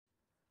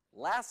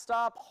Last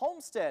stop,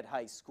 Homestead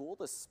High School.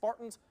 The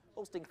Spartans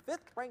hosting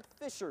 5th-ranked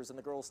Fishers in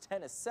the girls'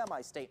 tennis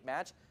semi-state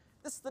match.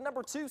 This is the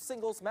number 2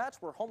 singles match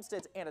where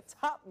Homestead's Anna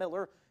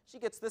Topmiller, she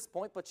gets this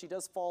point, but she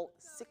does fall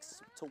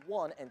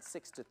 6-1 and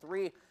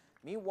 6-3.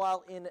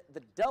 Meanwhile, in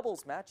the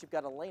doubles match, you've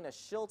got Elena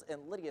Schilt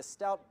and Lydia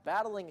Stout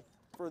battling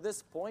for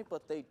this point,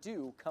 but they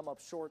do come up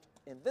short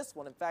in this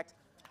one. In fact,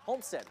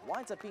 Homestead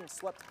winds up being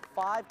swept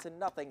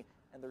 5-0,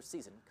 and their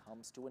season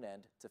comes to an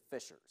end to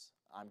Fishers.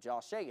 I'm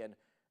Josh Shagan,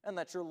 and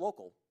that's your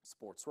local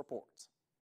sports report.